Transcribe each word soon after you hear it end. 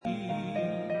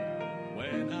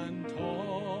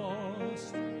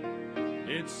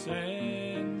it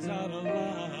sends out a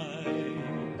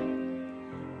light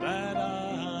that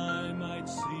I might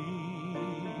see,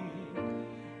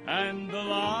 and the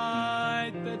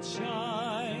light that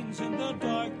shines in the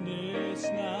darkness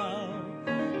now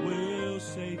will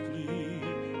safely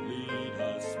lead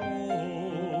us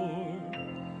forward.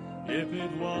 If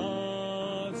it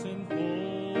wasn't for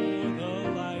the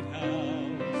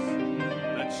lighthouse,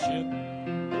 that ship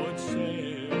would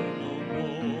sail no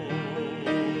more.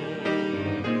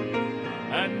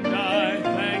 And I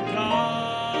thank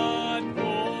God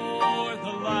for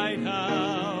the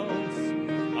lighthouse.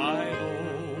 I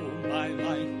owe my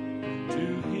life to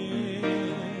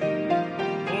Him,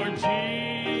 for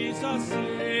Jesus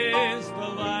is the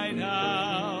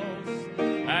lighthouse,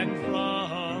 and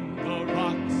from the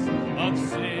rocks of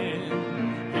sin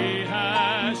He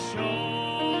has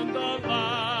shown the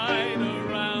light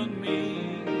around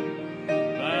me,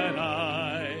 that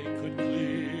I could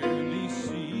clearly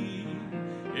see.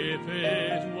 If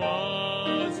it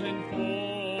wasn't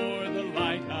for the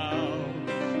lighthouse,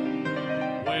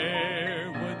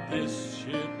 where would this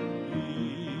ship be?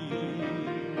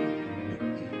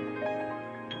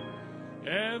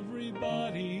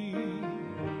 Everybody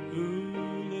who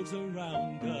lives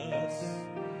around us,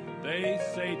 they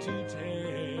say to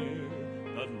tear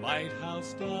the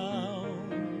lighthouse down.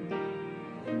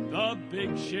 The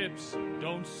big ships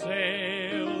don't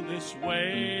sail this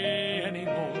way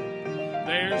anymore.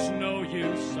 There's no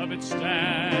use of it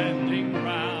standing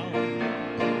round.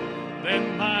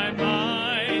 Then my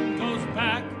mind goes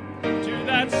back to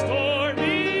that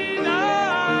stormy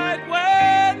night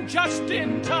when just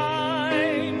in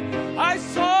time I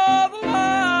saw the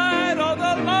light, oh,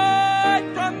 the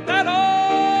light from that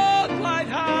old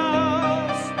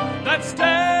lighthouse that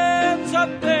stands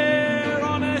up there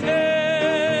on a hill.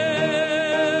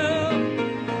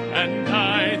 And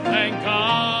I thank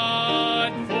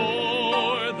God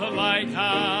for the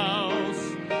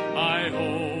lighthouse. I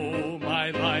owe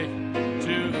my life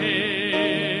to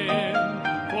Him,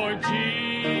 for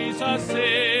Jesus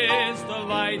is the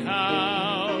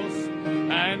lighthouse,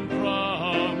 and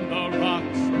from the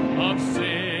rocks of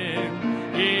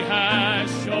sin He has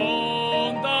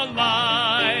shown the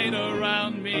light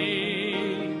around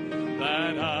me,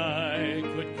 that I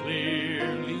could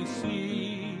clearly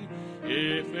see.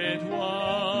 If it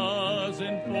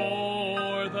wasn't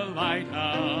for the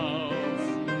lighthouse,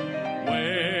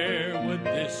 where would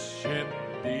this ship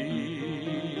be?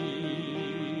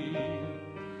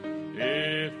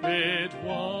 If it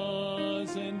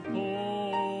wasn't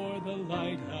for the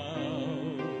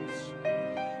lighthouse,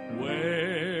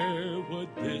 where would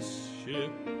this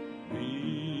ship be?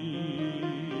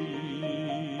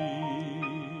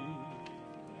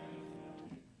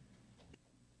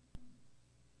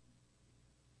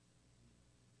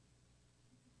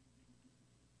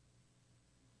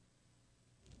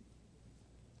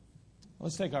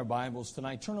 Let's take our Bibles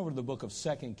tonight. Turn over to the book of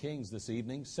 2 Kings this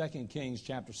evening. 2 Kings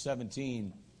chapter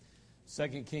 17. 2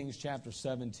 Kings chapter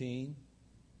 17.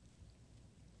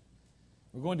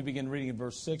 We're going to begin reading in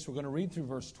verse 6. We're going to read through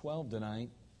verse 12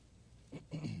 tonight.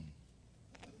 2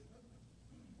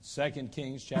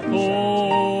 Kings chapter 17.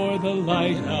 For the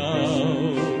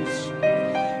lighthouse,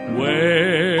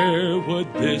 where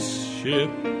would this ship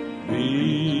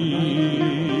be?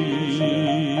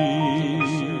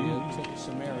 Syria took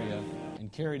Samaria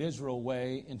and carried Israel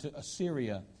away into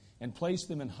Assyria and placed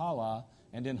them in Halah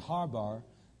and in Harbar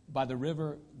by the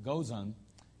river Gozan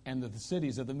and the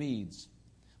cities of the Medes.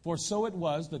 For so it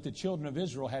was that the children of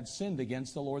Israel had sinned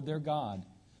against the Lord their God,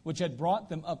 which had brought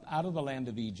them up out of the land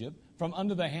of Egypt, from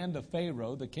under the hand of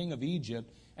Pharaoh, the king of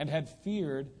Egypt, and had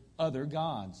feared other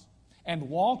gods, and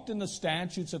walked in the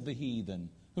statutes of the heathen,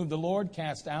 whom the Lord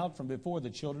cast out from before the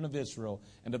children of Israel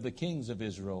and of the kings of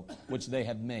Israel, which they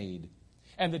had made.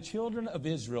 And the children of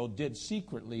Israel did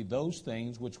secretly those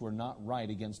things which were not right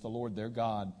against the Lord their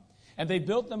God. And they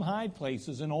built them high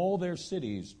places in all their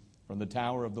cities, from the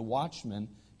tower of the watchman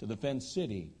to the fenced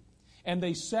city. And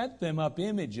they set them up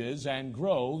images and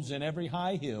groves in every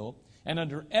high hill and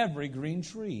under every green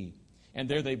tree. And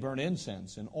there they burnt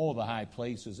incense in all the high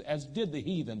places, as did the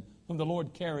heathen, whom the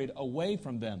Lord carried away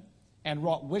from them, and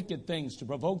wrought wicked things to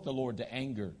provoke the Lord to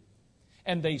anger.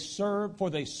 And they served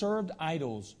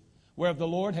idols, whereof the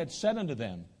Lord had said unto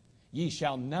them, Ye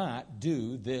shall not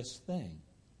do this thing.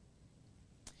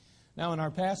 Now in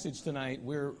our passage tonight,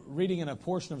 we're reading in a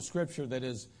portion of Scripture that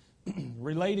is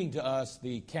relating to us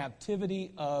the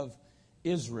captivity of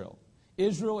Israel.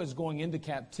 Israel is going into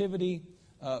captivity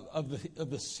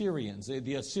the Syrians,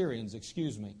 the Assyrians,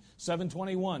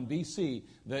 721 BC.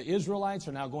 The Israelites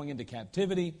are now going into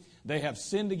captivity. They have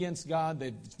sinned against God.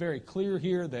 It's very clear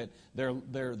here that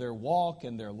their walk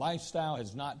and their lifestyle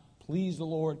has not pleased the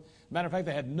Lord. Matter of fact,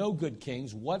 they had no good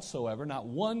kings whatsoever, not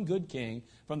one good king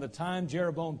from the time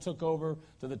Jeroboam took over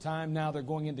to the time now they're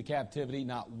going into captivity,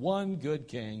 not one good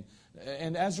king.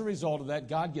 And as a result of that,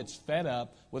 God gets fed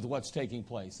up with what's taking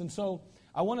place. And so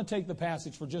I want to take the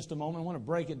passage for just a moment. I want to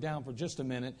break it down for just a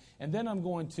minute, and then I'm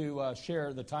going to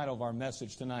share the title of our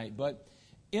message tonight. But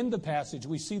in the passage,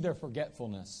 we see their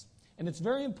forgetfulness. And it's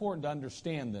very important to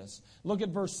understand this. Look at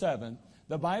verse 7.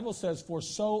 The Bible says, "For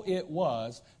so it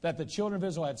was that the children of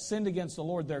Israel had sinned against the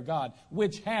Lord their God,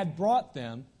 which had brought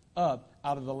them up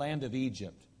out of the land of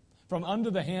Egypt, from under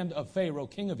the hand of Pharaoh,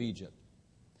 king of Egypt."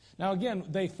 Now again,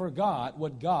 they forgot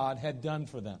what God had done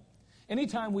for them.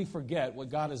 Anytime we forget what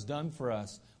God has done for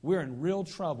us, we're in real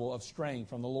trouble of straying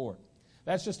from the Lord.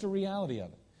 That's just a reality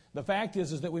of it. The fact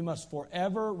is that we must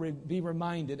forever be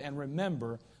reminded and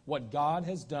remember what God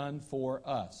has done for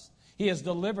us. He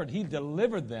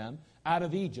delivered them out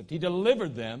of Egypt. He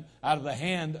delivered them out of the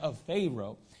hand of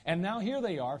Pharaoh. And now here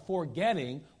they are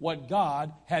forgetting what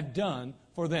God had done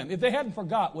for them. If they hadn't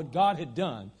forgot what God had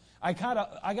done, I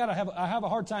have a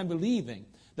hard time believing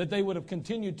that they would have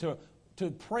continued to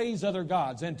praise other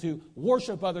gods and to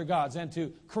worship other gods and to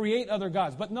create other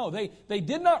gods. But no, they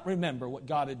did not remember what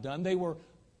God had done. They were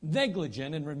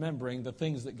negligent in remembering the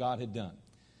things that God had done.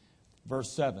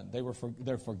 Verse 7,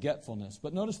 their forgetfulness.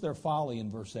 But notice their folly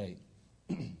in verse 8.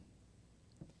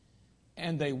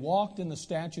 "And they walked in the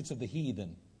statutes of the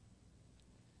heathen,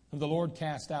 whom the Lord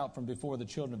cast out from before the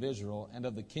children of Israel and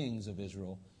of the kings of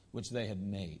Israel, which they had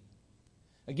made."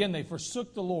 Again, they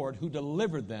forsook the Lord who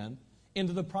delivered them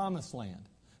into the promised land,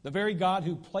 the very God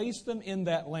who placed them in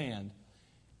that land.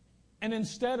 And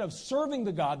instead of serving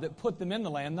the God that put them in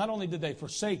the land, not only did they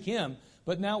forsake Him,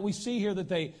 but now we see here that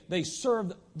they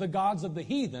served the gods of the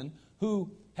heathen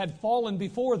who had fallen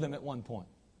before them at one point.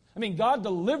 I mean, God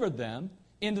delivered them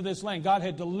into this land. God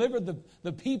had delivered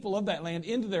the people of that land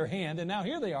into their hand, and now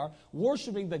here they are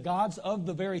worshiping the gods of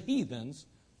the very heathens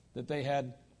that they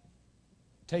had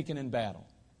taken in battle.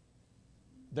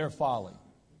 Their folly.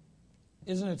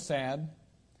 Isn't it sad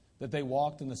that they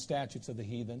walked in the statutes of the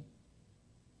heathen?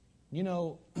 You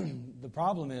know, the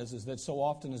problem is that so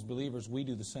often as believers we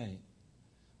do the same.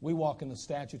 We walk in the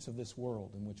statutes of this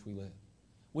world in which we live.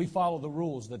 We follow the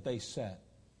rules that they set.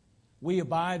 We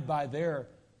abide by their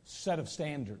set of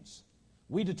standards.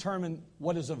 We determine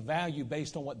what is of value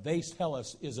based on what they tell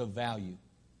us is of value.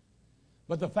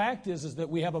 But the fact is that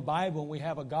we have a Bible and we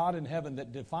have a God in heaven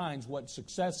that defines what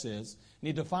success is, and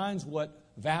He defines what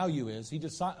value is. He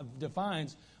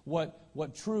defines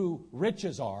what true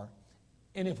riches are.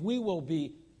 And if we will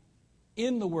be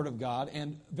in the Word of God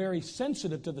and very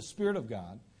sensitive to the Spirit of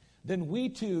God, then we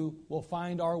too will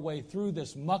find our way through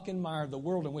this muck and mire of the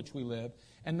world in which we live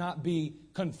and not be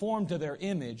conformed to their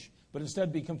image, but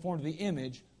instead be conformed to the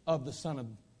image of the Son of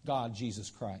God, Jesus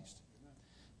Christ.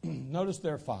 Notice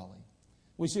their folly.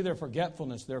 We see their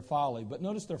forgetfulness, their folly, but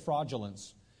notice their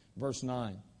fraudulence. Verse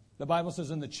 9. The Bible says,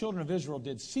 "And the children of Israel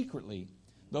did secretly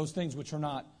those things which were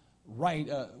not right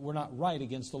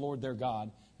against the Lord their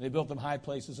God. And they built them high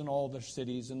places in all their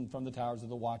cities, and from the towers of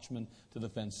the watchmen to the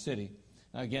fenced city."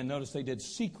 Now again, notice they did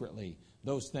secretly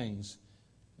those things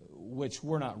which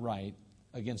were not right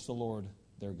against the Lord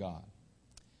their God.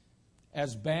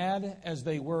 As bad as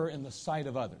they were in the sight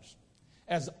of others,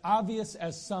 as obvious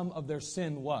as some of their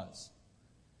sin was,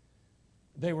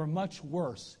 they were much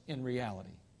worse in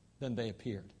reality than they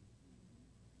appeared.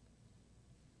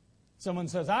 Someone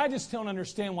says, "I just don't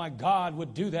understand why God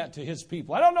would do that to His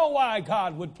people. I don't know why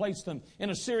God would place them in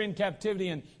Assyrian captivity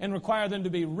and require them to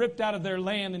be ripped out of their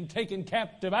land and taken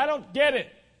captive. I don't get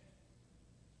it."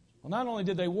 Well, not only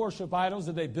did they worship idols,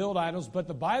 did they build idols, but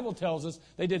the Bible tells us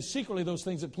they did secretly those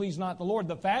things that pleased not the Lord.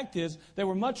 The fact is, they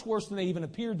were much worse than they even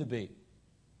appeared to be.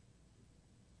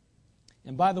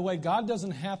 And by the way, God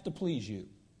doesn't have to please you.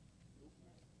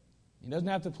 He doesn't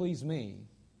have to please me.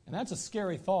 And that's a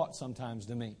scary thought sometimes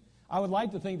to me. I would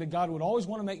like to think that God would always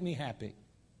want to make me happy.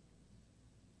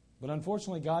 But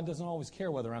unfortunately, God doesn't always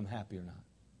care whether I'm happy or not.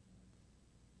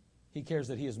 He cares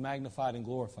that He is magnified and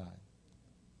glorified.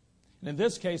 And in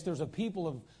this case, there's a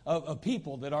people of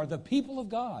people that are the people of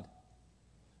God.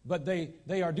 But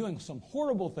they are doing some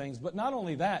horrible things. But not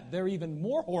only that, they're even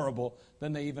more horrible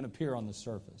than they even appear on the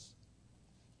surface.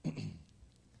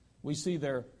 We see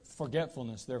their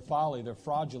forgetfulness, their folly, their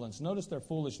fraudulence. Notice their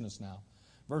foolishness now.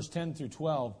 Verse 10 through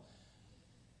 12.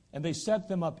 And they set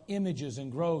them up images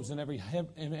and groves in every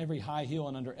high hill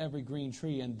and under every green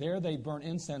tree. And there they burnt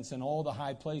incense in all the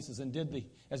high places, and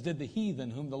as did the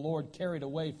heathen whom the Lord carried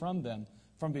away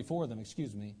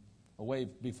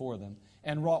before them,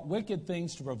 and wrought wicked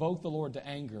things to provoke the Lord to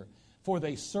anger. For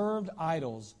they served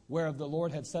idols, whereof the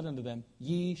Lord had said unto them,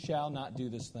 Ye shall not do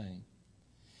this thing.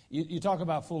 You talk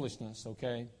about foolishness,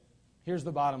 okay? Here's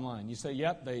the bottom line. You say,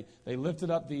 yep, they lifted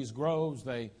up these groves,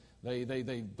 they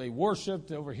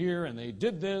worshipped over here, and they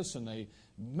did this, and they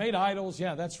made idols.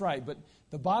 Yeah, that's right. But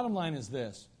the bottom line is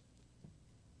this.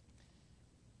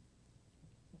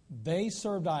 They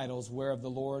served idols, whereof the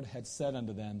Lord had said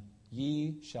unto them,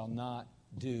 Ye shall not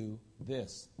do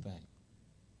this thing.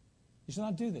 You shall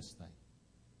not do this thing.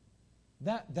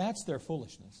 That's their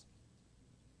foolishness.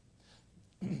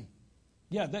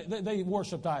 Yeah, they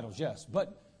worshipped idols, yes.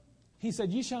 But he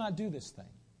said, Ye shall not do this thing.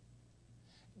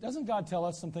 Doesn't God tell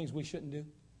us some things we shouldn't do?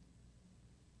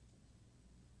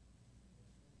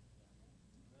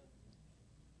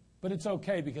 But it's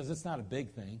okay because it's not a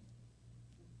big thing.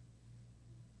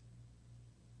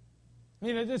 I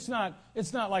mean, it's not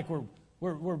like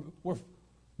we're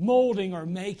molding or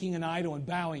making an idol and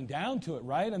bowing down to it,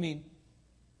 right? I mean,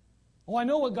 I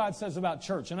know what God says about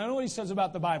church, and I know what He says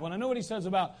about the Bible, and I know what He says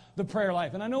about the prayer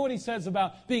life, and I know what He says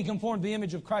about being conformed to the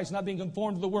image of Christ, not being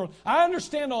conformed to the world. I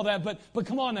understand all that, but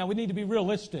come on now, we need to be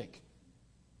realistic.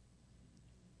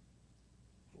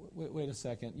 Wait a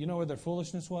second. You know where their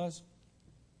foolishness was?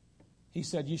 He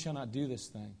said, Ye shall not do this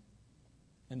thing.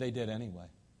 And they did anyway.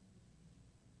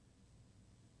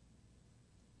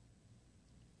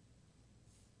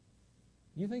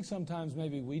 You think sometimes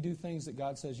maybe we do things that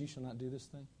God says, You shall not do this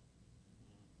thing?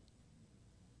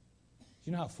 Do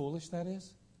you know how foolish that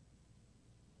is?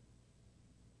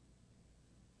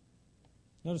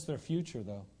 Notice their future,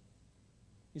 though.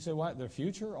 You say, what? Their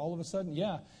future? All of a sudden?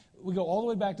 Yeah. We go all the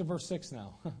way back to verse 6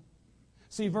 now.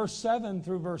 See, verse 7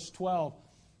 through verse 12,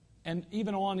 and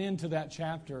even on into that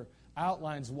chapter,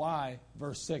 outlines why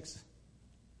verse 6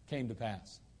 came to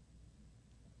pass.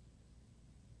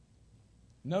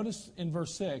 Notice in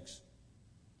verse 6,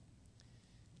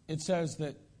 it says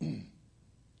that and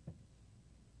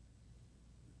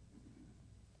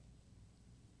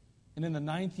in the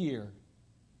 9th year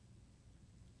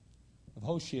of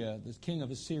Hoshea, the king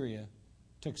of Assyria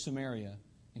took Samaria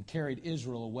and carried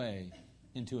Israel away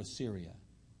into Assyria.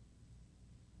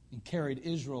 And carried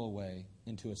Israel away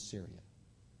into Assyria.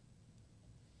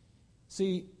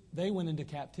 See, they went into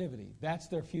captivity. That's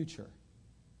their future.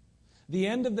 The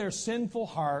end of their sinful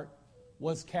heart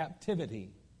was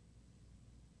captivity.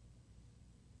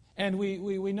 And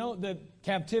we know that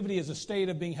captivity is a state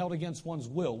of being held against one's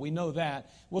will. We know that.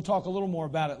 We'll talk a little more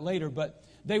about it later. But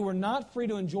they were not free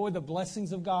to enjoy the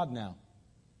blessings of God now.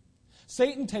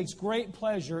 Satan takes great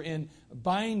pleasure in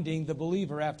binding the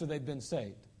believer after they've been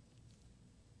saved.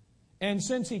 And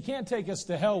since he can't take us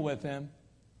to hell with him,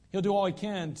 he'll do all he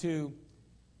can to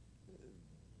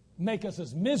make us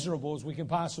as miserable as we can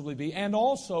possibly be, and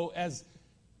also as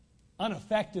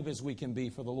ineffective as we can be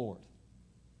for the Lord.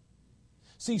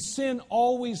 See, sin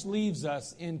always leaves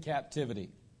us in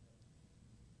captivity.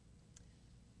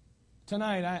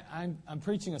 Tonight, I'm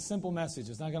preaching a simple message.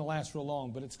 It's not going to last real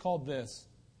long, but it's called this: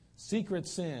 Secret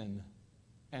Sin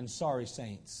and Sorry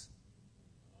Saints.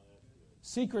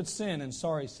 Secret sin and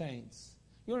sorry saints.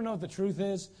 You want to know what the truth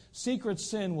is? Secret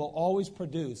sin will always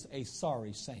produce a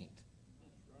sorry saint.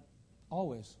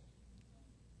 Always.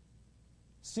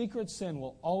 Secret sin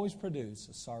will always produce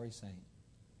a sorry saint.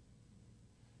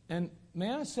 And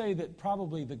may I say that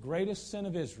probably the greatest sin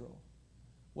of Israel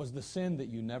was the sin that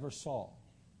you never saw.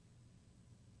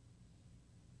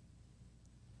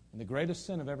 And the greatest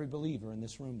sin of every believer in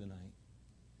this room tonight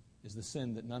is the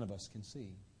sin that none of us can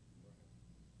see.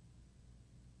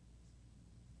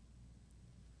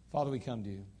 Father, we come to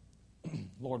you.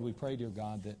 Lord, we pray, dear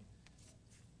God, that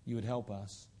you would help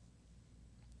us.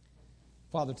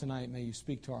 Father, tonight may you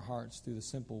speak to our hearts through the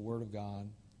simple Word of God.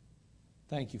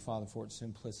 Thank you, Father, for its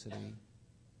simplicity.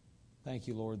 Thank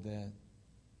you, Lord, that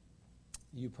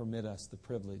you permit us the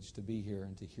privilege to be here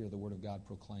and to hear the Word of God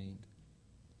proclaimed.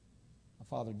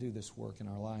 Father, do this work in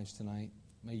our lives tonight.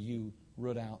 May you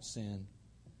root out sin.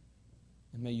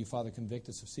 And may you, Father, convict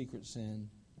us of secret sin,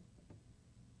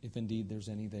 if indeed there's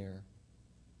any there.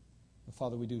 But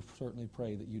Father, we do certainly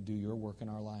pray that you do your work in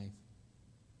our life.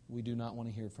 We do not want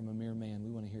to hear from a mere man.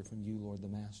 We want to hear from you, Lord the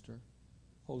Master.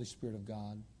 Holy Spirit of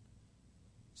God,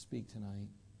 speak tonight.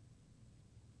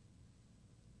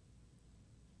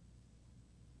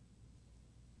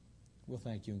 We'll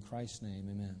thank you in Christ's name.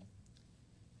 Amen.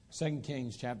 2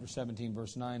 Kings chapter 17,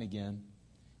 verse 9 again.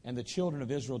 And the children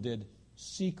of Israel did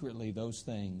secretly those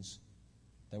things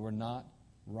that were not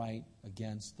right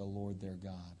against the Lord their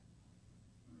God.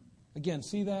 Again,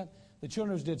 see that? The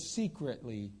children of Israel did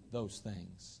secretly those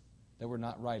things that were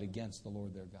not right against the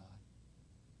Lord their God.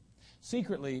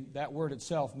 Secretly, that word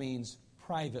itself means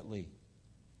privately,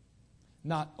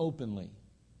 not openly,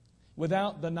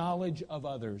 without the knowledge of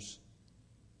others.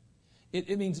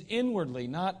 It means inwardly,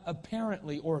 not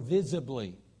apparently or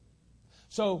visibly.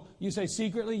 So you say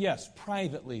secretly? Yes,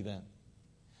 privately then.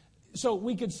 So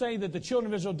we could say that the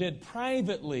children of Israel did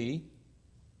privately,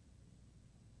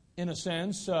 in a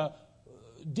sense,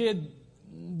 did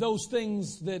those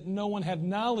things that no one had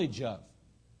knowledge of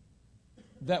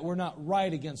that were not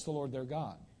right against the Lord their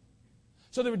God.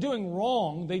 So they were doing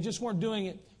wrong, they just weren't doing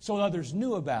it so others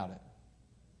knew about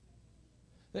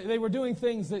it. They were doing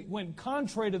things that went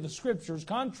contrary to the Scriptures,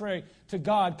 contrary to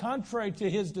God, contrary to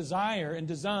His desire and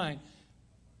design,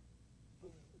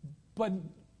 but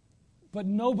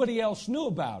nobody else knew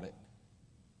about it.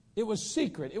 It was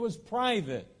secret, it was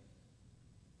private.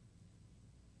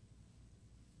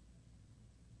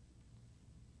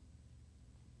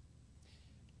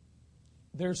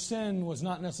 Their sin was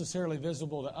not necessarily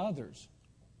visible to others,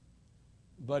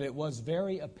 but it was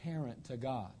very apparent to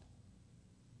God.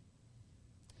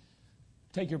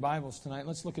 Take your Bibles tonight.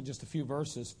 Let's look at just a few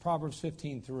verses. Proverbs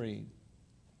 15:3.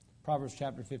 Proverbs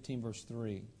chapter 15, verse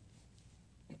 3.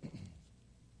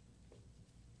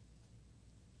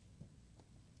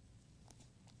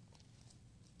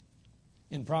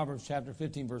 In Proverbs chapter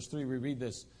 15, verse 3, we read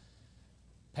this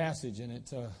passage, and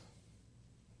it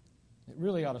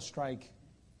really ought to strike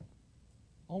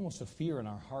almost a fear in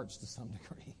our hearts to some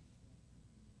degree.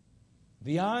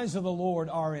 The eyes of the Lord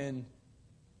are in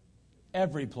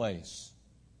every place,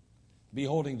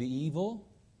 beholding the evil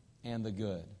and the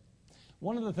good.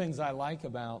 One of the things I like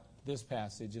about this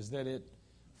passage is that it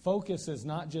focuses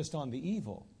not just on the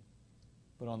evil,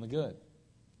 but on the good.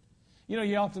 You know,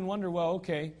 you often wonder, well,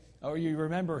 okay, or you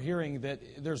remember hearing that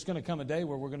there's going to come a day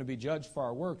where we're going to be judged for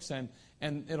our works, and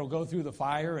it'll go through the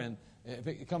fire, and if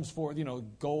it comes forth,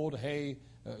 gold, hay,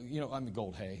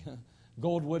 gold hay,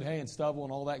 gold, wood, hay, and stubble,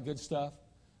 and all that good stuff,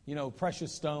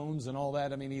 precious stones and all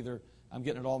that. I mean, either I'm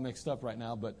getting it all mixed up right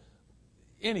now, but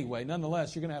anyway,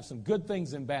 nonetheless, you're going to have some good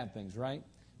things and bad things, right?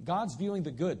 God's viewing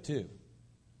the good too.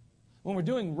 When we're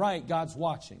doing right, God's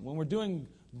watching. When we're doing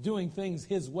things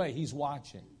His way, He's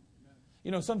watching.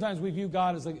 Sometimes we view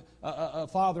God as a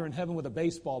father in heaven with a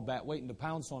baseball bat waiting to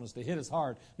pounce on us, to hit us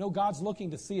hard. No, God's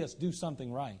looking to see us do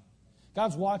something right.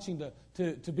 God's watching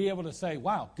to be able to say,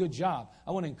 wow, good job.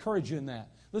 I want to encourage you in that.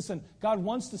 Listen, God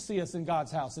wants to see us in God's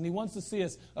house, and He wants to see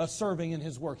us serving in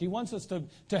His work. He wants us to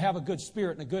have a good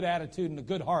spirit and a good attitude and a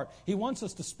good heart. He wants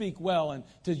us to speak well and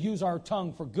to use our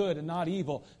tongue for good and not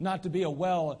evil, not to be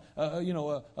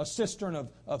a cistern of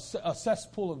a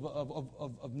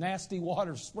cesspool of nasty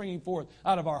water springing forth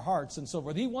out of our hearts and so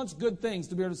forth. He wants good things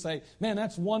to be able to say, man,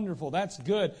 that's wonderful, that's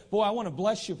good. Boy, I want to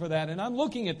bless you for that. And I'm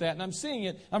looking at that and I'm seeing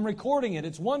it, I'm recording it,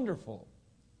 it's wonderful.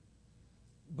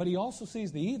 But He also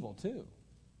sees the evil too.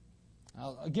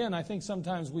 Again, I think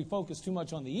sometimes we focus too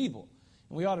much on the evil.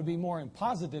 And we ought to be more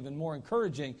positive and more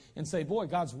encouraging and say, boy,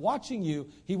 God's watching you.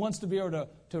 He wants to be able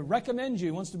to recommend you.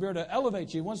 He wants to be able to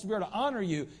elevate you. He wants to be able to honor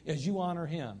you as you honor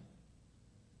Him.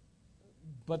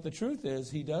 But the truth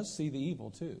is, He does see the evil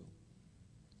too.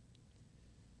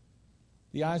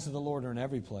 The eyes of the Lord are in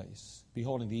every place,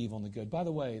 beholding the evil and the good. By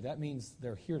the way, that means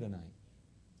they're here tonight,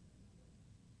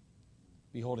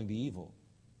 beholding the evil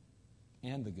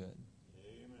and the good.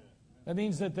 That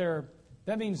means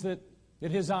that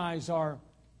His eyes are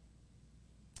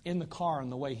in the car on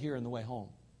the way here and the way home,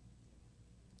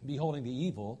 beholding the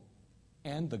evil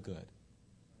and the good.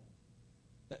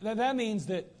 That means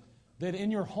that in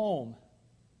your home,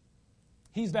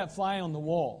 He's that fly on the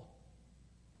wall.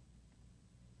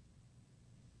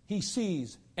 He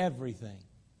sees everything,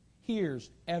 hears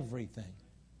everything.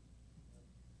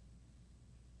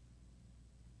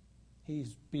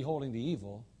 He's beholding the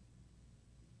evil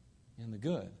and the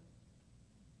good.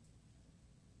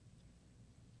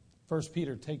 1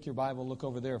 Peter, take your Bible, look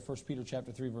over there, 1 Peter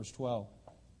chapter 3, verse 12.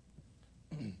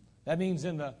 That means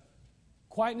in the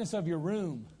quietness of your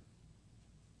room,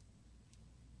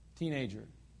 teenager,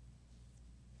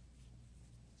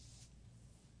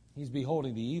 He's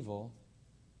beholding the evil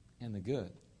and the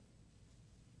good.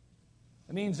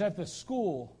 It means at the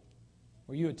school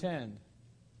where you attend,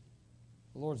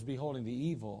 the Lord's beholding the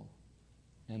evil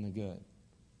and the good.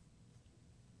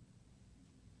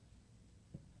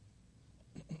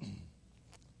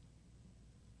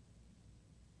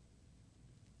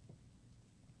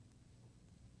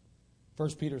 1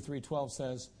 Peter 3:12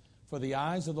 says, For the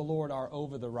eyes of the Lord are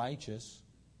over the righteous.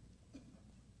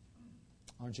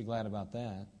 Aren't you glad about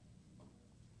that?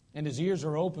 And His ears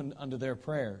are opened unto their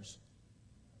prayers.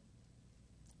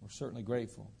 We're certainly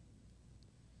grateful.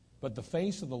 But the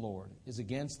face of the Lord is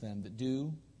against them that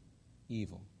do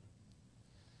evil.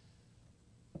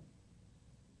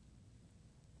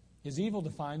 Is evil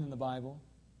defined in the Bible?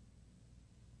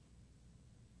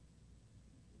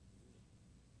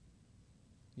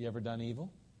 You ever done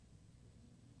evil?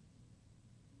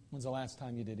 When's the last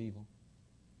time you did evil?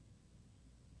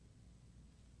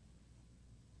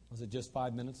 Was it just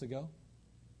 5 minutes ago?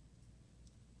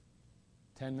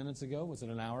 10 minutes ago? Was it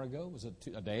an hour ago? Was it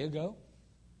a day ago?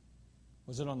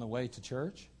 Was it on the way to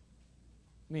church?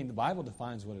 I mean, the Bible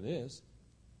defines what it is.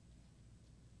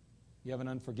 You have an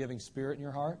unforgiving spirit in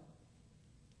your heart,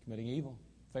 committing evil.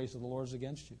 The face of the Lord is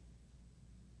against you.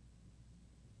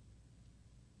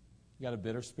 You got a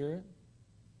bitter spirit?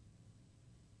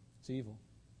 It's evil.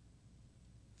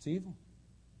 It's evil.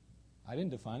 I didn't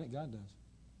define it, God does.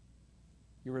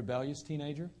 You're a rebellious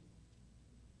teenager?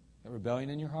 Got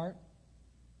rebellion in your heart?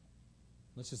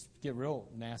 Let's just get real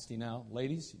nasty now.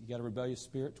 Ladies, you got a rebellious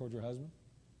spirit toward your husband?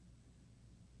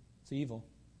 It's evil.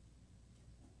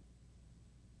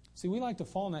 See, we like to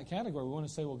fall in that category. We want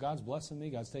to say, well, God's blessing me,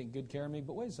 God's taking good care of me.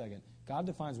 But wait a second. God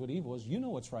defines what evil is. You know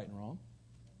what's right and wrong.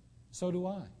 So do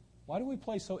I. Why do we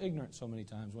play so ignorant so many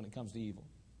times when it comes to evil?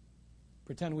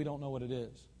 Pretend we don't know what it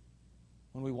is.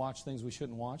 When we watch things we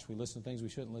shouldn't watch, we listen to things we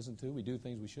shouldn't listen to, we do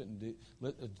things we shouldn't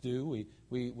do,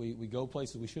 we go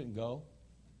places we shouldn't go.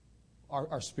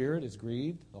 Our spirit is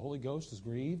grieved. The Holy Ghost is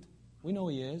grieved. We know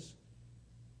He is.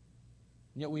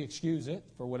 And yet we excuse it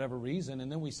for whatever reason, and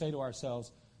then we say to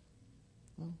ourselves,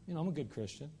 well, I'm a good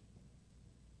Christian.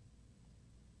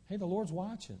 Hey, the Lord's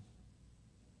watching.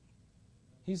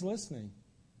 He's listening.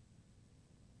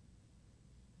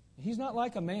 He's not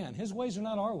like a man. His ways are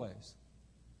not our ways.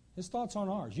 His thoughts aren't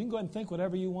ours. You can go ahead and think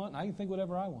whatever you want, and I can think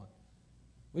whatever I want.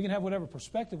 We can have whatever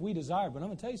perspective we desire, but I'm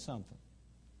going to tell you something.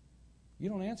 You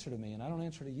don't answer to me, and I don't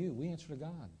answer to you. We answer to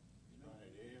God.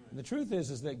 And the truth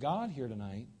is that God here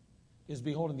tonight is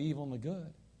beholding the evil and the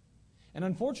good. And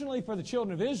unfortunately for the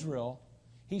children of Israel,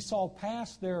 He saw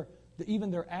past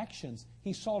even their actions.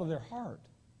 He saw to their heart.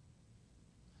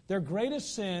 Their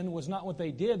greatest sin was not what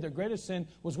they did. Their greatest sin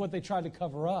was what they tried to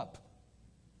cover up.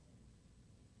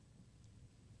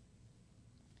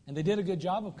 And they did a good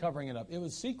job of covering it up. It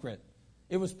was secret.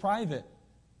 It was private.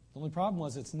 The only problem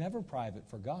was it's never private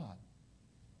for God.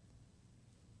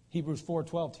 Hebrews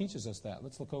 4:12 teaches us that.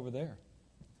 Let's look over there. –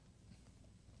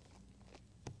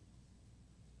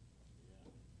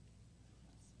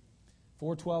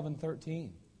 4:12 and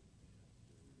 13.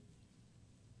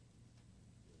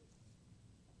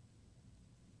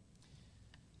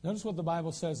 Notice what the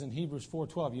Bible says in Hebrews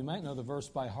 4:12. You might know the verse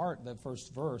by heart, that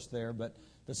first verse there, but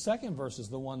the second verse is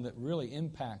the one that really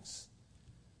impacts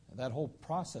that whole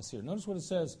process here. Notice what it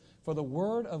says, for the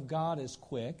word of God is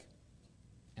quick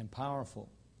and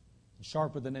powerful, and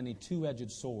sharper than any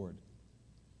two-edged sword,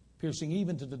 piercing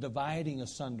even to the dividing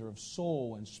asunder of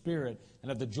soul and spirit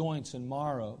and of the joints and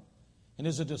marrow, and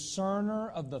is a discerner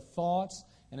of the thoughts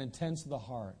and intents of the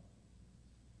heart.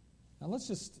 Now let's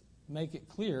just make it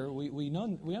clear. We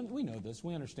know this.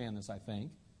 We understand this, I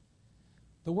think.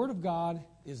 The Word of God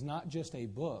is not just a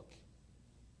book.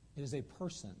 It is a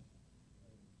person.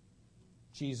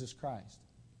 Jesus Christ.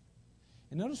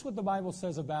 And notice what the Bible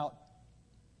says about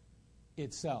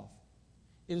itself.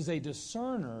 It is a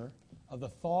discerner of the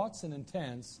thoughts and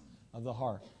intents of the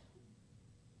heart.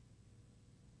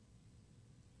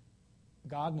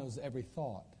 God knows every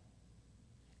thought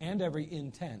and every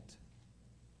intent.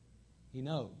 He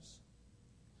knows.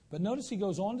 But notice He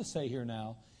goes on to say here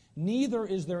now, neither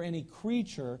is there any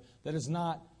creature that is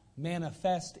not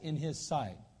manifest in His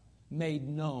sight. Made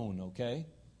known, okay?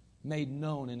 Made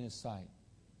known in His sight.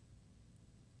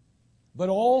 But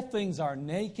all things are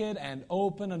naked and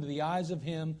open unto the eyes of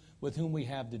Him with whom we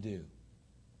have to do.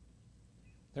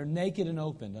 They're naked and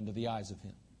opened unto the eyes of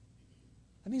Him.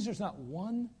 That means there's not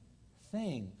one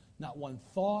thing, not one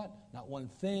thought, not one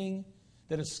thing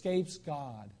that escapes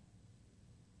God.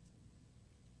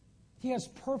 He has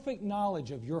perfect knowledge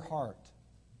of your heart.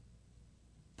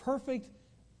 Perfect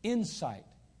insight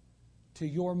to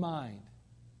your mind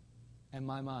and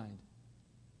my mind.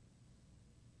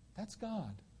 That's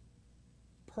God.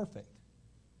 Perfect.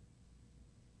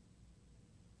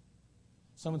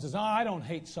 Someone says, I don't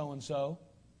hate so-and-so.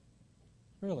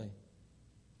 Really?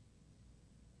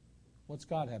 What's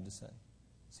God have to say?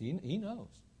 See, He knows.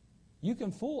 You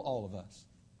can fool all of us,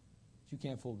 but you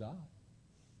can't fool God.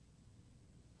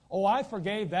 Oh, I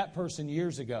forgave that person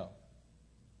years ago.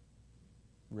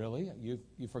 Really?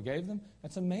 You forgave them?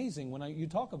 That's amazing. When you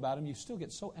talk about them, you still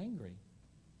get so angry.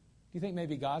 Do you think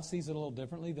maybe God sees it a little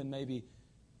differently than maybe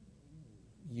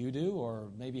you do, or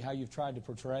maybe how you've tried to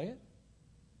portray it?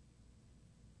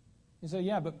 You say,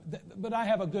 yeah, but I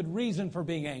have a good reason for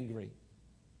being angry.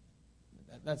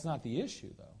 That's not the issue,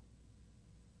 though.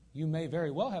 You may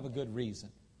very well have a good reason,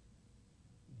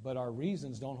 but our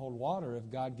reasons don't hold water if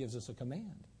God gives us a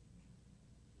command.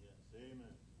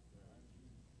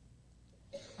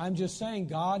 I'm just saying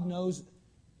God knows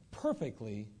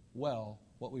perfectly well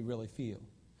what we really feel.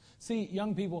 See,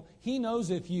 young people, He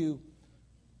knows if you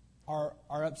are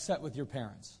upset with your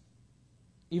parents,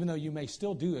 even though you may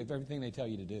still do everything they tell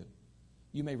you to do.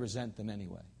 You may resent them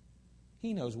anyway.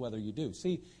 He knows whether you do.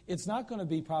 See, it's not going to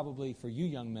be probably for you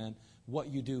young men what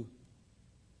you do,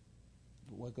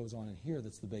 but what goes on in here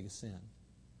that's the biggest sin,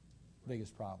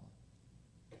 biggest problem.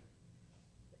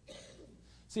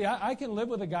 See, I can live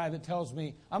with a guy that tells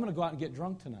me, I'm going to go out and get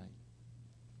drunk tonight.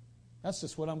 That's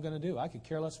just what I'm going to do. I could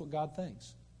care less what God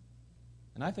thinks.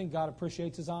 And I think God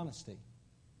appreciates his honesty.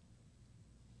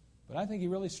 But I think He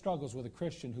really struggles with a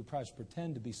Christian who tries to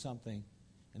pretend to be something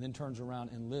and then turns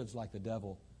around and lives like the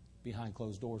devil behind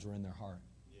closed doors or in their heart.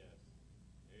 Yes.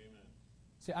 Amen.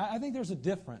 See, I think there's a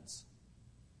difference.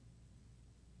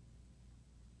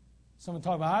 Someone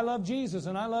talk about, I love Jesus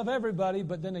and I love everybody,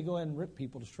 but then they go ahead and rip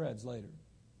people to shreds later.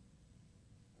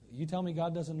 You tell me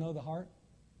God doesn't know the heart?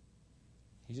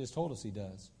 He just told us He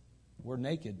does. We're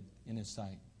naked in His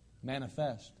sight,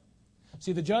 manifest.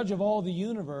 See, the judge of all the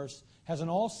universe has an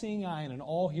all-seeing eye and an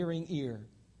all-hearing ear.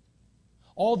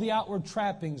 All the outward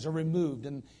trappings are removed,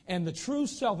 and the true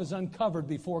self is uncovered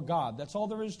before God. That's all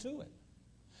there is to it.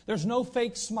 There's no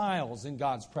fake smiles in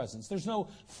God's presence. There's no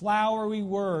flowery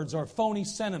words or phony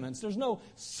sentiments. There's no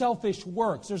selfish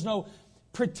works. There's no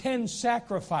pretend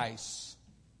sacrifice.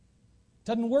 It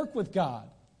doesn't work with God.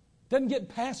 It doesn't get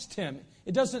past Him.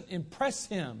 It doesn't impress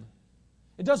Him.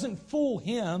 It doesn't fool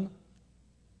Him.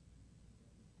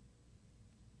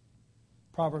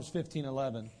 Proverbs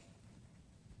 15:11.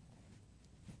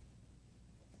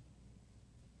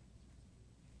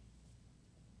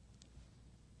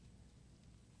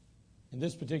 In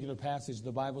this particular passage,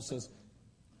 the Bible says,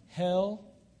 hell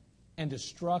and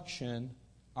destruction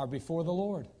are before the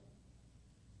Lord.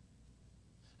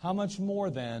 How much more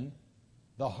then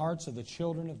the hearts of the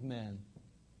children of men?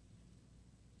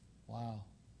 Wow.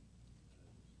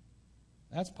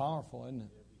 That's powerful, isn't it?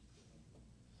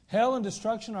 Hell and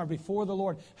destruction are before the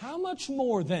Lord. How much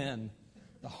more then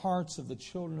the hearts of the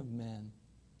children of men?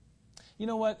 You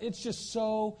know what? It's just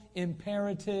so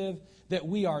imperative that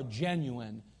we are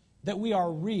genuine, that we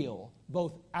are real,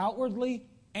 both outwardly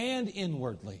and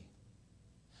inwardly.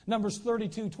 Numbers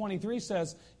 32:23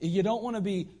 says, you don't want to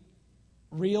be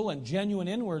real and genuine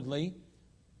inwardly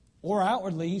or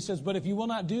outwardly. He says, but if you will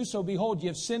not do so, behold, you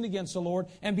have sinned against the Lord,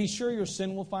 and be sure your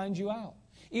sin will find you out.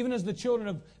 Even as the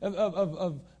children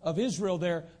of Israel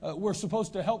there were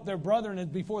supposed to help their brethren,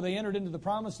 and before they entered into the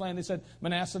promised land, they said,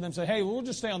 Manasseh and them said, hey, we'll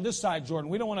just stay on this side Jordan.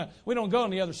 We don't go on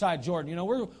the other side Jordan. You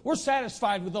know, we're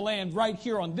satisfied with the land right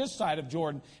here on this side of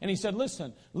Jordan. And he said,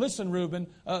 listen, Reuben,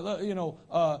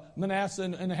 Manasseh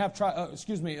and the half tribe,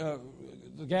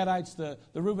 the Gadites, the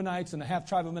Reubenites, and the half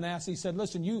tribe of Manasseh. He said,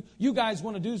 listen, you guys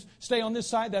want to stay on this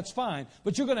side, that's fine.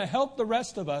 But you're going to help the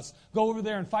rest of us go over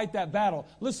there and fight that battle.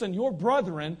 Listen, your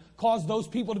brethren caused those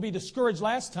people to be discouraged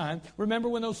last time. Remember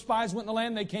when those spies went in the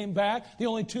land, they came back? The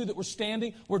only two that were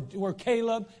standing were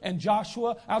Caleb and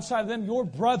Joshua. Outside of them, your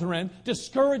brethren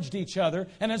discouraged each other.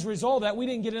 And as a result of that, we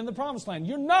didn't get into the promised land.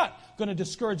 You're not going to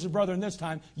discourage the brethren this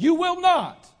time. You will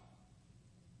not.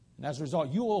 And as a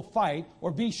result, you will fight, or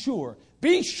be sure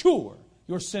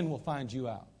your sin will find you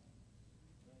out.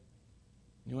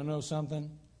 You want to know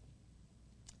something?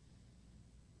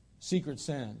 Secret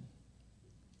sin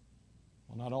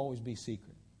will not always be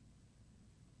secret.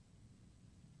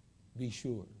 Be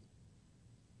sure.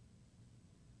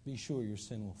 Be sure your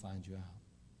sin will find you out.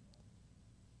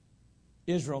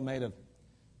 Israel made a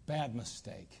bad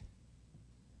mistake,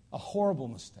 a horrible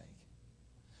mistake.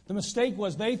 The mistake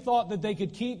was they thought that they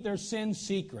could keep their sin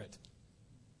secret.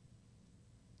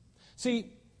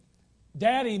 See,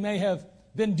 Daddy may have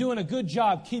been doing a good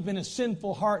job keeping his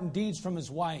sinful heart and deeds from his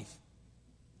wife,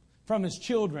 from his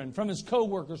children, from his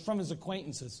co-workers, from his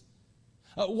acquaintances.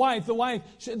 The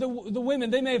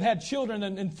women, they may have had children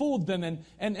and fooled them,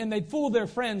 and they'd fooled their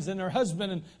friends and their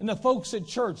husband and the folks at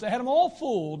church. They had them all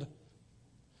fooled.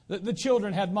 The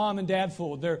children had mom and dad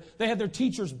fooled. They had their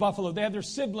teachers buffaloed. They had their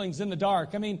siblings in the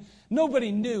dark. I mean,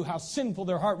 nobody knew how sinful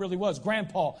their heart really was.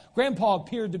 Grandpa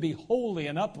appeared to be holy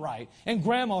and upright. And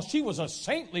Grandma, she was a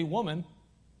saintly woman.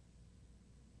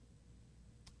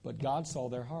 But God saw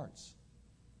their hearts.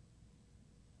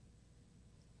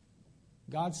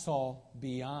 God saw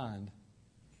beyond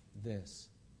this.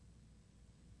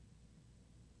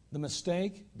 The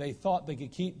mistake, they thought they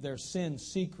could keep their sin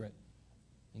secret.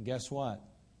 And guess what?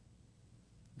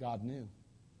 God knew.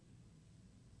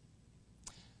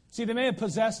 See, they may have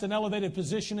possessed an elevated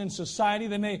position in society.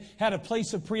 They may have had a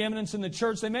place of preeminence in the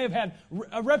church. They may have had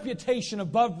a reputation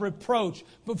above reproach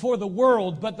before the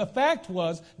world. But the fact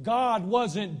was, God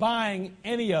wasn't buying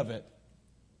any of it.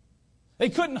 They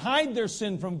couldn't hide their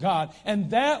sin from God. And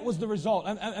that was the result.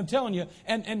 I'm telling you.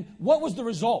 And what was the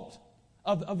result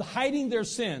of hiding their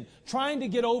sin? Trying to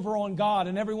get over on God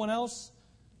and everyone else?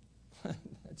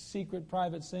 That secret,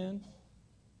 private sin?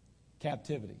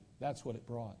 Captivity. That's what it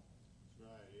brought.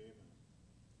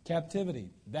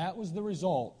 Captivity. That was the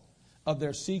result of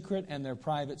their secret and their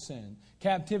private sin.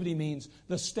 Captivity means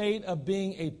the state of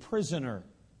being a prisoner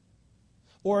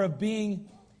or of being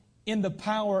in the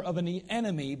power of an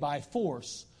enemy by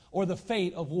force or the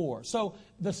fate of war. So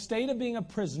the state of being a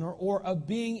prisoner or of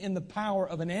being in the power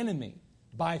of an enemy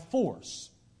by force.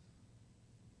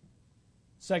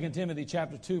 2 Timothy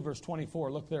chapter 2, verse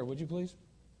 24. Look there, would you please?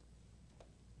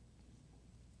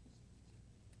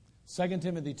 2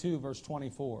 Timothy 2, verse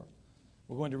 24.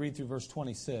 We're going to read through verse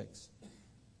 26.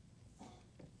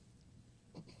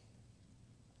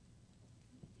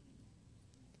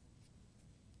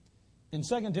 In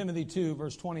 2 Timothy 2,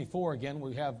 verse 24, again,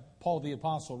 we have Paul the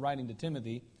Apostle writing to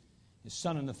Timothy, his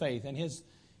son in the faith. And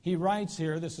he writes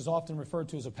here, this is often referred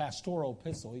to as a pastoral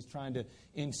epistle. He's trying to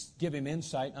give him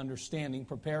insight, understanding,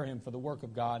 prepare him for the work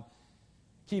of God,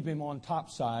 keep him on top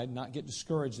side, not get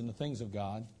discouraged in the things of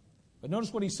God. But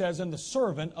notice what he says, and the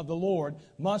servant of the Lord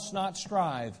must not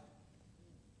strive,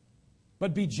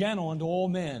 but be gentle unto all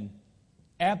men,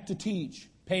 apt to teach,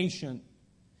 patient,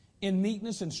 in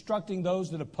meekness instructing those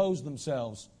that oppose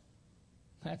themselves.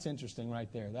 That's interesting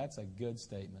right there. That's a good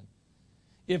statement.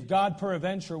 If God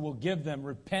peradventure will give them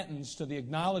repentance to the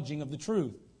acknowledging of the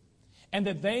truth, and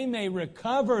that they may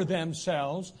recover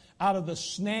themselves out of the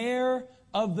snare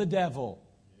of the devil,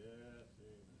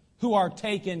 who are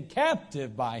taken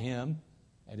captive by him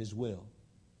at his will.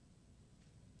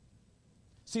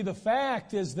 See, the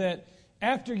fact is that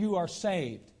after you are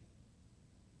saved,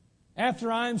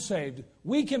 after I'm saved,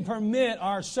 we can permit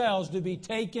ourselves to be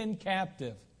taken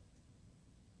captive,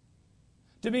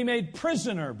 to be made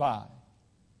prisoner by,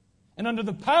 and under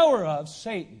the power of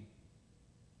Satan.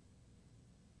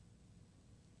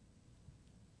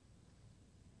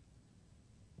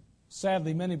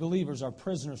 Sadly, many believers are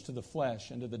prisoners to the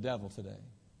flesh and to the devil today.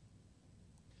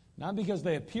 Not because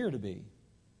they appear to be,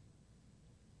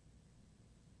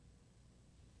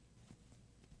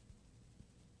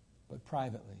 but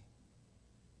privately.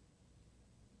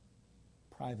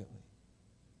 Privately.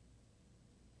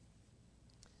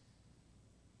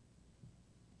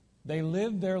 They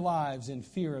live their lives in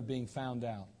fear of being found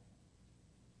out.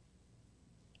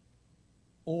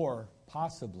 Or,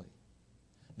 possibly,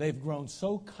 they've grown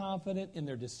so confident in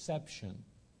their deception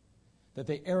that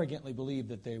they arrogantly believe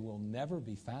that they will never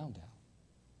be found out.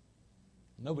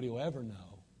 Nobody will ever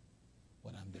know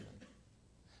what I'm doing.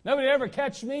 Nobody will ever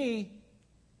catch me.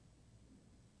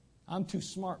 I'm too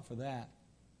smart for that.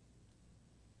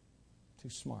 Too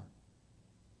smart.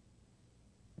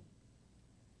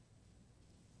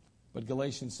 But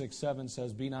Galatians 6:7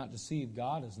 says, be not deceived,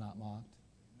 God is not mocked.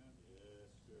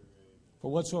 For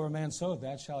whatsoever man soweth,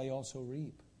 that shall he also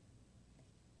reap.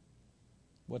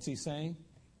 What's he saying?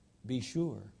 Be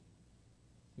sure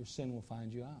your sin will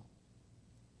find you out.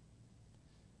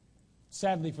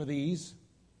 Sadly for these,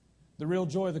 the real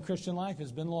joy of the Christian life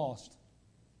has been lost.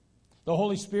 The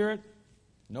Holy Spirit,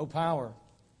 no power.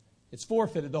 It's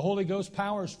forfeited. The Holy Ghost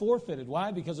power is forfeited.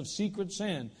 Why? Because of secret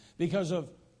sin. Because of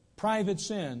private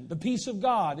sin. The peace of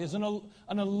God is an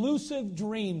elusive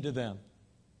dream to them.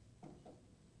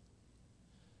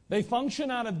 They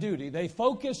function out of duty. They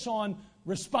focus on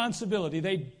responsibility.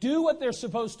 They do what they're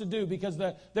supposed to do because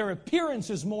their appearance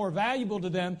is more valuable to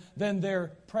them than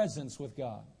their presence with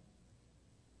God.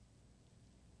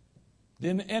 The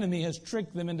enemy has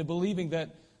tricked them into believing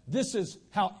that this is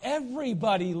how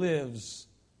everybody lives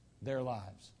their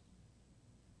lives.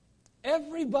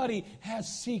 Everybody has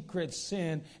secret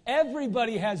sin.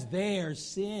 Everybody has their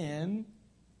sin.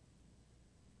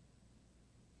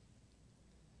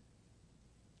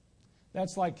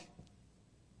 That's like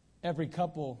every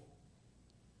couple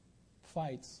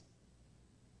fights.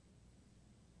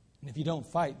 And if you don't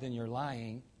fight, then you're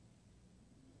lying.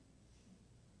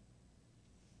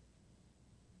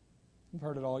 You've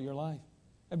heard it all your life.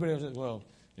 Everybody says, well,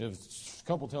 if a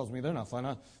couple tells me they're not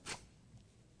fighting,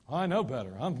 I know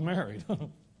better. I'm married.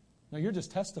 No, you're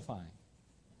just testifying.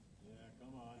 Yeah,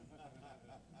 come on.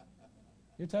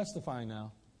 You're testifying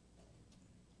now.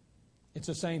 It's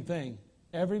the same thing.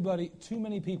 Everybody, too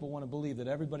many people want to believe that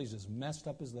everybody's as messed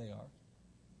up as they are.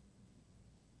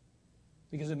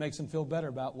 Because it makes them feel better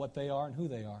about what they are and who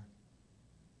they are.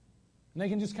 And they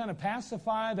can just kind of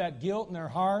pacify that guilt in their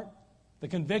heart, the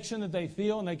conviction that they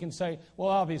feel, and they can say, well,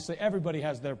 obviously, everybody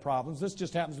has their problems. This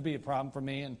just happens to be a problem for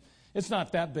me, and it's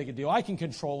not that big a deal. I can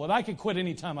control it. I could quit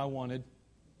any time I wanted.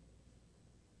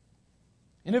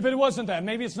 And if it wasn't that,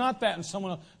 maybe it's not that, and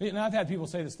someone else, and I've had people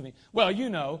say this to me, well,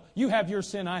 you have your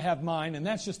sin, I have mine, and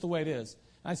that's just the way it is.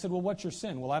 And I said, well, what's your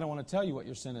sin? Well, I don't want to tell you what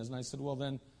your sin is. And I said, well,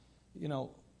 then,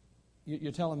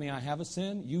 you're telling me I have a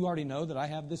sin? You already know that I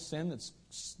have this sin that's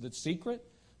secret,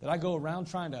 that I go around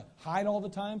trying to hide all the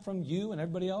time from you and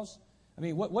everybody else? I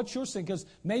mean, what's your sin? Because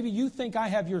maybe you think I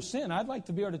have your sin. I'd like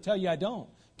to be able to tell you I don't.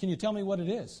 Can you tell me what it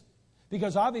is?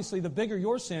 Because obviously the bigger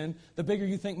your sin, the bigger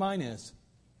you think mine is.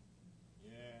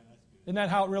 Yeah, that's good. Isn't that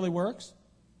how it really works?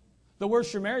 The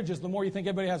worse your marriage is, the more you think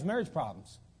everybody has marriage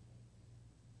problems.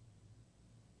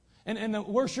 And the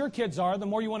worse your kids are, the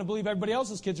more you want to believe everybody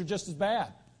else's kids are just as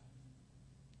bad.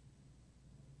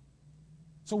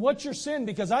 So what's your sin?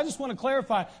 Because I just want to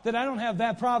clarify that I don't have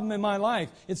that problem in my life.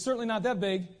 It's certainly not that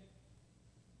big.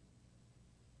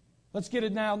 Let's get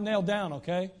it now nailed down,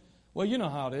 okay? Well, you know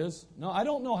how it is. No, I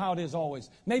don't know how it is always.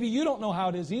 Maybe you don't know how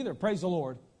it is either. Praise the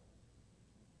Lord.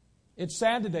 It's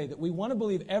sad today that we want to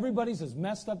believe everybody's as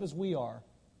messed up as we are.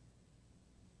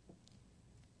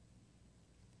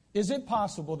 Is it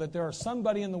possible that there is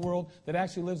somebody in the world that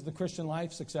actually lives the Christian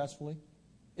life successfully?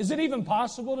 Is it even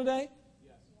possible today?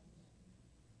 Yes.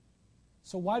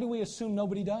 So why do we assume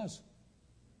nobody does?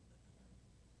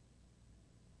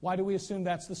 Why do we assume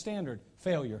that's the standard?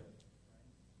 Failure.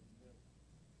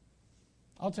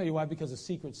 I'll tell you why, because of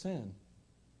secret sin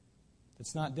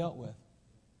that's not dealt with.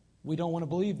 We don't want to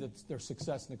believe that there's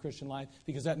success in the Christian life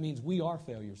because that means we are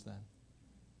failures then.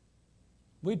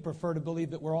 We'd prefer to believe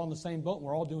that we're all in the same boat and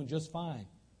we're all doing just fine.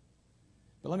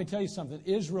 But let me tell you something.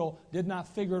 Israel did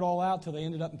not figure it all out till they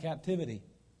ended up in captivity.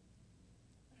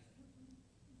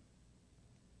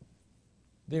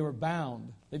 They were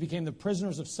bound. They became the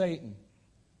prisoners of Satan.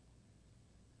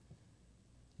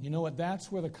 You know what?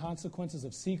 That's where the consequences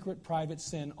of secret, private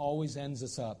sin always ends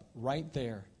us up. Right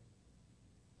there.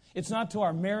 It's not to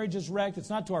our marriage is wrecked. It's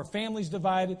not to our families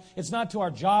divided. It's not to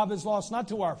our job is lost. It's not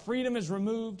to our freedom is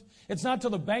removed. It's not till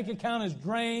the bank account is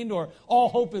drained or all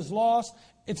hope is lost.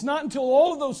 It's not until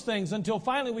all of those things, until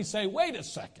finally we say, wait a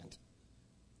second.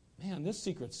 Man, this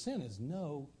secret sin is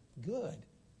no good.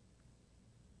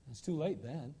 It's too late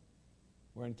then.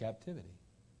 We're in captivity.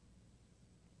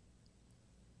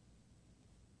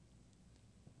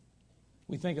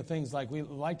 We think of things like we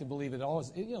like to believe it all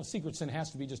is, secret sin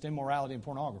has to be just immorality and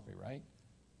pornography, right?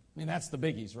 I mean, that's the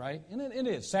biggies, right? And it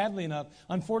is. Sadly enough,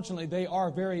 unfortunately, they are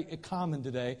very common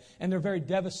today, and they're very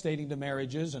devastating to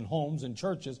marriages and homes and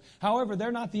churches. However,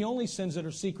 they're not the only sins that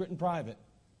are secret and private.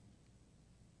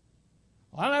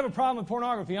 Well, I don't have a problem with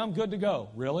pornography. I'm good to go.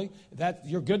 Really?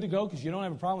 You're good to go because you don't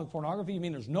have a problem with pornography? You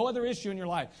mean there's no other issue in your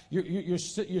life? You're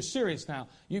serious now.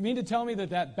 You mean to tell me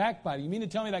that backbiting? You mean to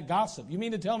tell me that gossip? You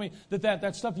mean to tell me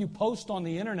that stuff you post on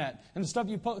the internet and the stuff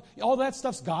you post, all that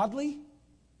stuff's godly?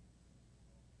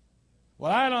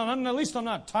 Well, at least I'm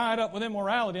not tied up with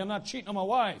immorality. I'm not cheating on my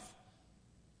wife.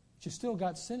 But you still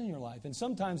got sin in your life. And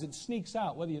sometimes it sneaks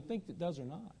out, whether you think it does or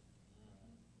not.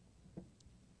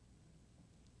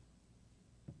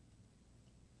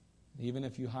 Even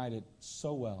if you hide it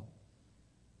so well,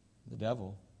 the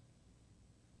devil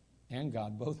and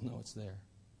God both know it's there.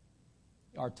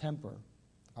 Our temper,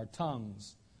 our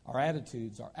tongues, our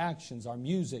attitudes, our actions, our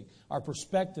music, our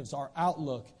perspectives, our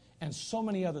outlook, and so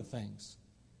many other things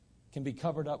can be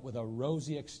covered up with a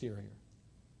rosy exterior.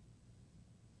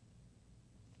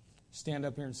 Stand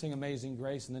up here and sing Amazing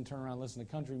Grace and then turn around and listen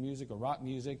to country music or rock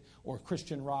music or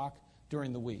Christian rock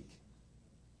during the week.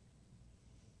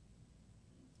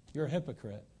 You're a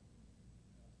hypocrite.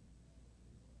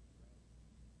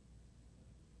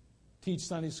 Teach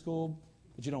Sunday school,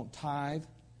 but you don't tithe.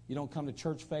 You don't come to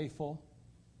church faithful.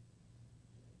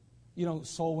 You don't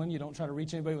soul win. You don't try to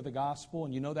reach anybody with the gospel,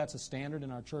 and you know that's a standard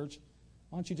in our church.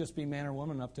 Why don't you just be man or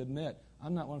woman enough to admit,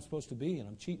 I'm not what I'm supposed to be, and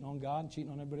I'm cheating on God and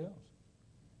cheating on everybody else?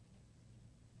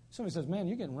 Somebody says, man,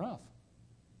 you're getting rough.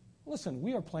 Listen,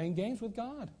 we are playing games with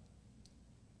God.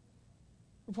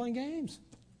 We're playing games.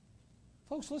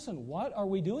 Folks, listen, what are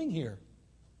we doing here?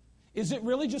 Is it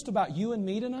really just about you and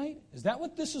me tonight? Is that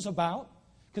what this is about?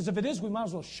 Because if it is, we might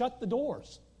as well shut the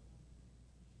doors.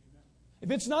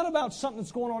 If it's not about something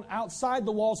that's going on outside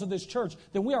the walls of this church,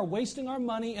 then we are wasting our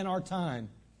money and our time.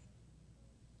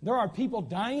 There are people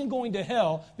dying and going to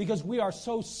hell because we are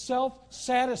so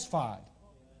self-satisfied.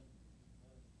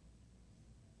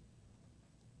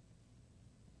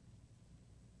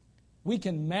 We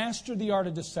can master the art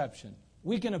of deception.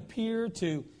 We can appear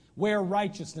to wear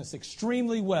righteousness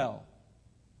extremely well.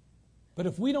 But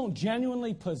if we don't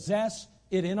genuinely possess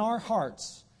it in our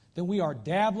hearts, then we are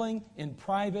dabbling in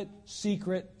private,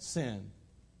 secret sin.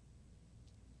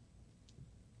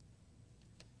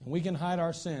 And we can hide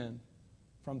our sin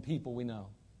from people we know.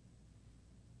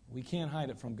 We can't hide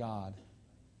it from God.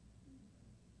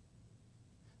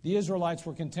 The Israelites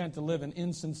were content to live an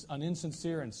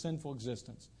insincere and sinful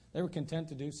existence. They were content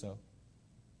to do so.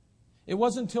 It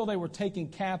wasn't until they were taken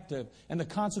captive and the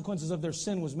consequences of their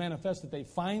sin was manifest that they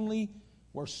finally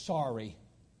were sorry.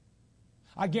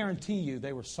 I guarantee you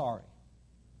they were sorry.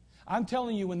 I'm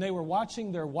telling you, when they were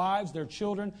watching their wives, their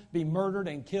children be murdered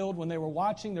and killed, when they were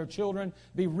watching their children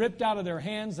be ripped out of their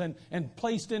hands and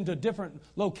placed into different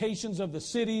locations of the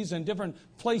cities and different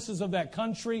places of that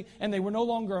country, and they were no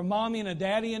longer a mommy and a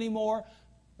daddy anymore,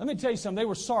 let me tell you something. They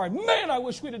were sorry. Man, I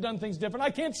wish we'd have done things different.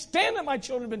 I can't stand that my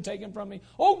children have been taken from me.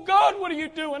 Oh, God, what are you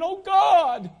doing? Oh,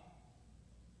 God.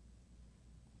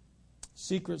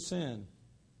 Secret sin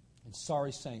and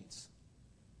sorry saints.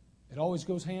 It always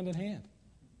goes hand in hand.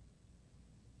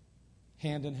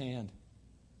 Hand in hand.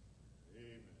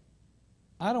 Amen.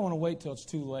 I don't want to wait till it's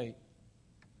too late.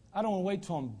 I don't want to wait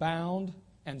till I'm bound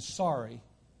and sorry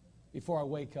before I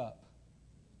wake up.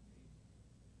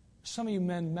 Some of you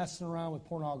men messing around with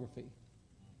pornography.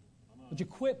 Would you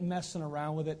quit messing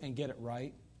around with it and get it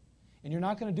right? And you're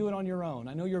not going to do it on your own.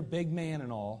 I know you're a big man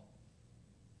and all.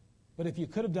 But if you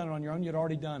could have done it on your own, you'd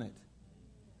already done it.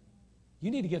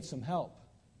 You need to get some help.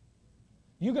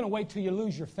 You're going to wait till you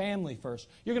lose your family first.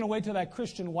 You're going to wait till that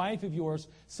Christian wife of yours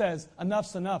says,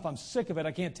 enough's enough, I'm sick of it,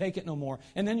 I can't take it no more.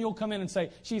 And then you'll come in and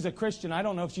say, she's a Christian, I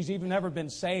don't know if she's even ever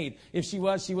been saved. If she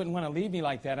was, she wouldn't want to leave me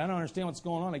like that. I don't understand what's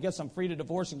going on. I guess I'm free to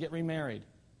divorce and get remarried.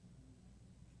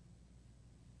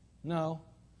 No,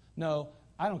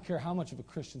 I don't care how much of a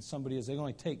Christian somebody is. They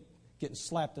only take getting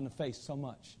slapped in the face so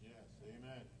much. Yes,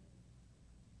 amen.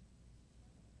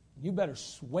 You better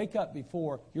wake up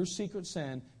before your secret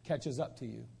sin catches up to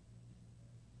you.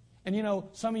 And you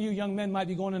know, some of you young men might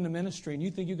be going into ministry and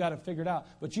you think you got it figured out,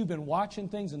 but you've been watching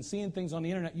things and seeing things on the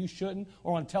internet you shouldn't,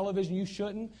 or on television you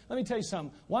shouldn't. Let me tell you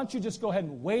something. Why don't you just go ahead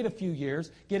and wait a few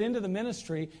years, get into the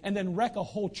ministry, and then wreck a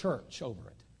whole church over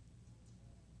it?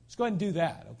 Just go ahead and do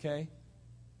that, okay?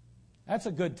 That's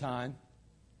a good time.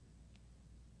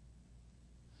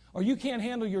 Or you can't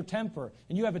handle your temper,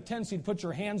 and you have a tendency to put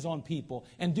your hands on people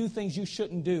and do things you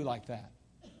shouldn't do like that.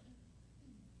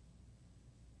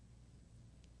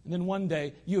 And then one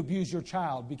day, you abuse your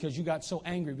child because you got so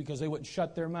angry because they wouldn't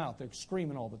shut their mouth. They're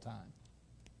screaming all the time.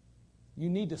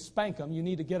 You need to spank them. You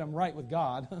need to get them right with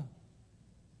God.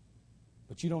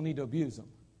 But you don't need to abuse them.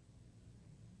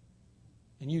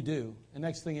 And you do. And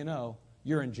next thing you know,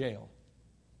 you're in jail.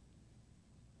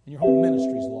 And your whole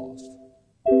ministry's lost.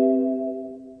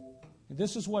 And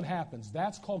this is what happens.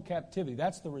 That's called captivity.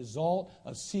 That's the result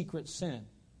of secret sin.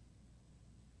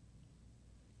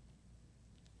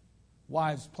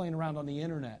 Wives playing around on the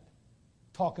internet,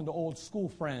 talking to old school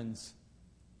friends.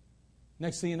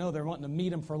 Next thing you know, they're wanting to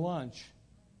meet them for lunch.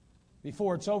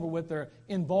 Before it's over with, they're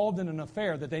involved in an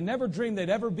affair that they never dreamed they'd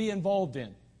ever be involved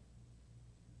in.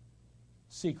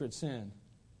 Secret sin.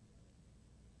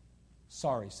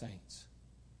 Sorry, saints.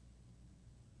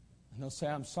 And they'll say,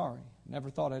 I'm sorry. Never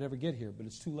thought I'd ever get here, but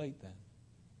it's too late then.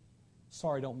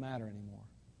 Sorry don't matter anymore.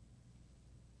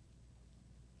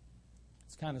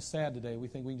 It's kind of sad today. We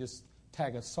think we can just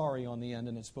tag a sorry on the end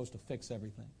and it's supposed to fix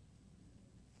everything.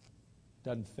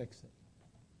 Doesn't fix it.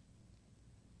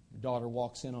 Your daughter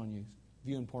walks in on you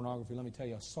viewing pornography. Let me tell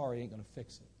you, a sorry ain't going to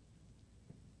fix it.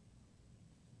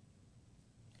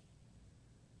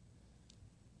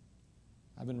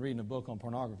 I've been reading a book on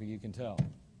pornography, you can tell.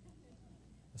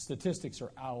 The statistics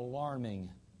are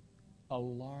alarming.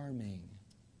 Alarming.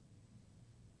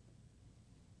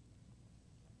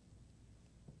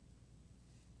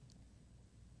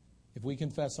 If we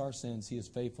confess our sins, He is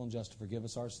faithful and just to forgive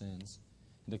us our sins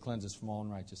and to cleanse us from all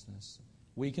unrighteousness.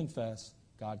 We confess,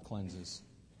 God cleanses.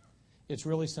 It's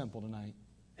really simple tonight.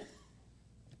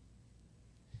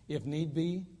 If need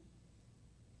be,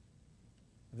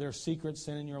 if there's secret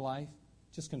sin in your life,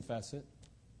 just confess it.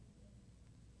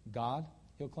 God,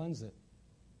 He'll cleanse it.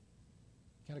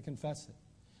 You've got to confess it.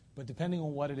 But depending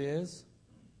on what it is,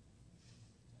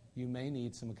 you may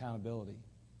need some accountability.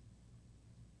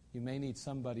 You may need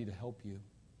somebody to help you,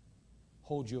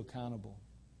 hold you accountable.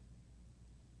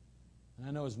 And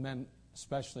I know as men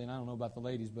especially, and I don't know about the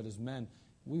ladies, but as men,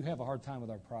 We have a hard time with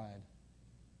our pride.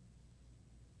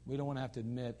 We don't want to have to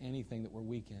admit anything that we're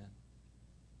weak in.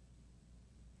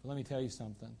 But let me tell you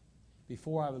something.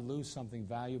 Before I would lose something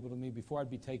valuable to me, before I'd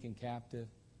be taken captive,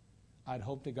 I'd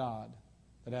hope to God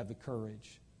that I have the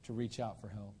courage to reach out for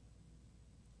help.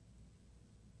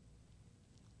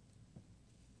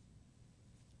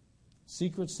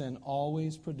 Secret sin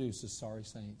always produces sorry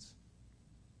saints.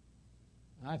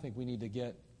 And I think we need to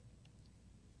get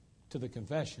to the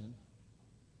confession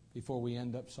before we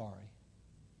end up sorry.